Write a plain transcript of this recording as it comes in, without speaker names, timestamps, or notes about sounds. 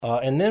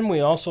And then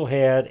we also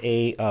had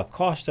a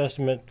cost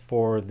estimate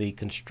for the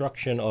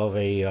construction of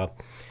a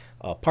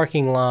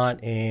parking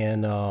lot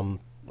and a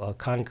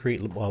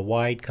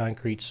wide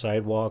concrete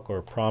sidewalk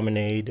or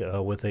promenade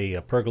with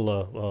a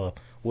pergola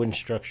wooden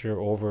structure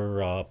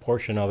over a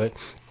portion of it.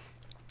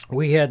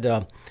 We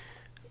had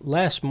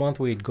last month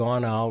we had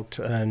gone out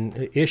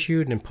and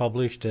issued and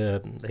published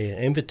an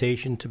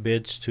invitation to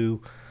bids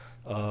to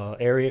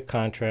area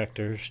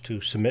contractors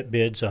to submit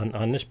bids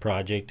on this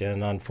project,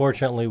 and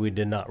unfortunately we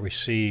did not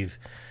receive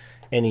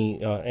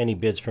any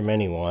bids from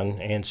anyone.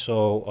 And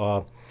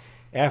so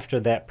after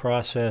that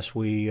process,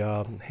 we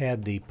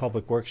had the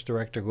Public Works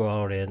Director go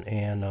out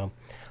and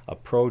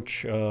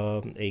approach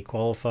a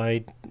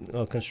qualified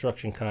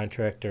construction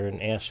contractor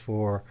and ask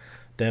for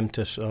them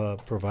to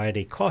provide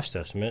a cost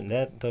estimate. And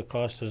that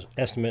cost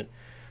estimate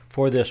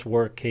for this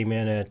work came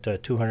in at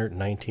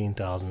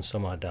 $219,000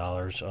 some odd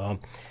dollars.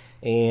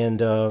 And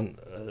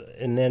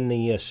then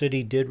the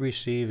city did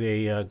receive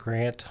a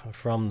grant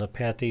from the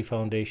Patty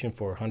Foundation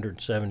for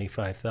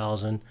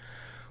 $175,000,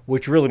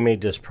 which really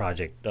made this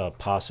project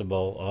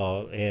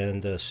possible.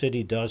 And the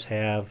city does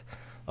have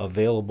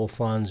available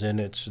funds in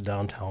its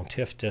downtown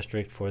TIF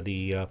district for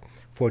the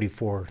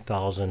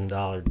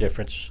 $44,000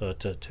 difference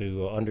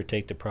to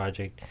undertake the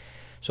project.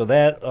 So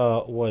that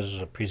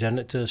was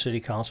presented to the city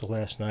council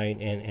last night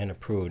and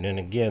approved. And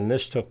again,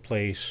 this took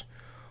place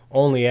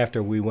only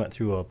after we went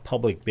through a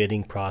public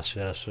bidding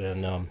process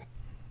and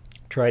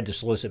tried to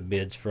solicit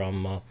bids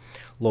from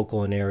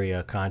local and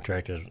area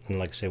contractors. And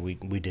like I said, we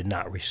did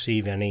not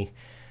receive any.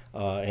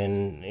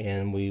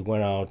 And we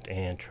went out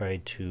and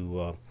tried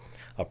to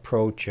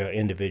approach an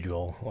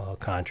individual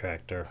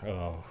contractor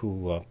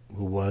who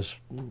was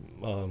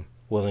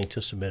willing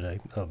to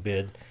submit a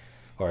bid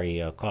or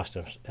a cost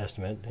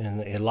estimate,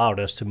 and it allowed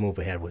us to move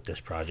ahead with this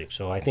project.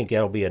 So I think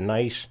that'll be a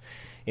nice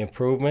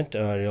improvement.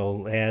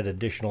 It'll add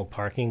additional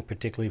parking,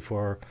 particularly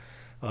for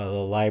the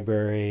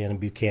library and the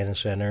Buchanan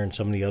Center and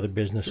some of the other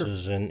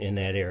businesses in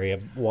that area,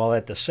 while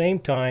at the same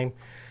time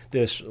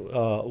this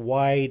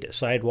wide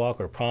sidewalk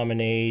or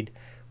promenade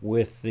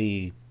with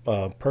the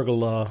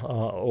pergola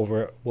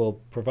over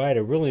will provide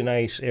a really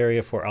nice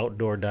area for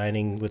outdoor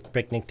dining with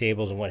picnic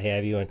tables and what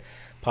have you, and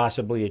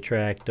possibly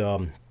attract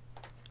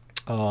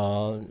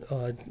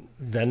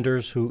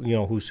vendors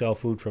who sell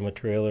food from a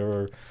trailer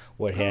or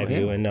what have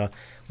you. And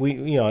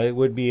it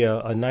would be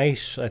a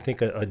nice, I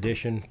think,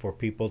 addition for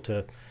people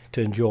to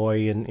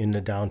enjoy in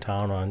the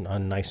downtown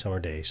on nice summer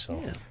days. So.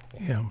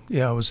 Yeah.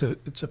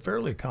 It's a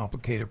fairly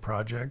complicated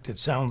project. It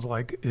sounds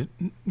like it,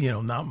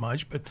 not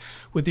much, but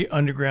with the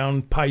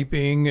underground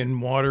piping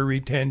and water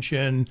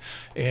retention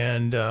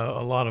and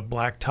a lot of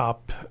blacktop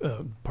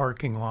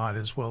parking lot,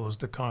 as well as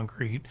the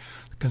concrete,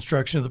 the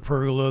construction of the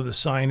pergola, the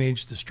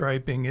signage, the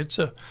striping. It's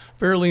a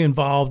fairly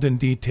involved and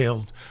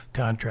detailed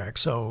contract.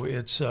 So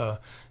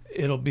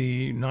it'll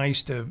be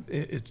nice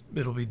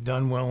it'll be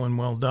done well and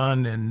well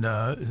done, and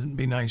it'd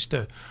be nice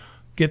to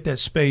get that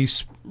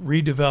space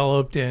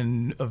redeveloped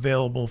and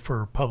available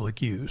for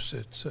public use.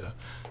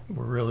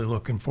 We're really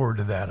looking forward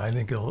to that. I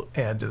think it'll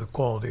add to the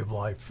quality of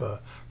life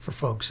for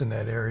folks in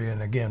that area.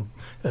 And again,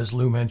 as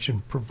Lou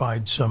mentioned,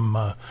 provide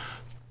some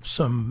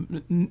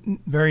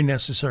very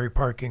necessary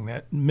parking.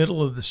 That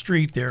middle of the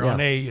street there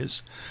on A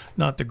is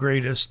not the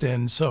greatest,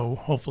 and so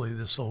hopefully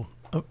this will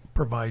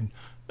provide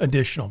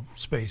additional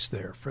space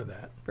there for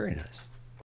that. Very nice.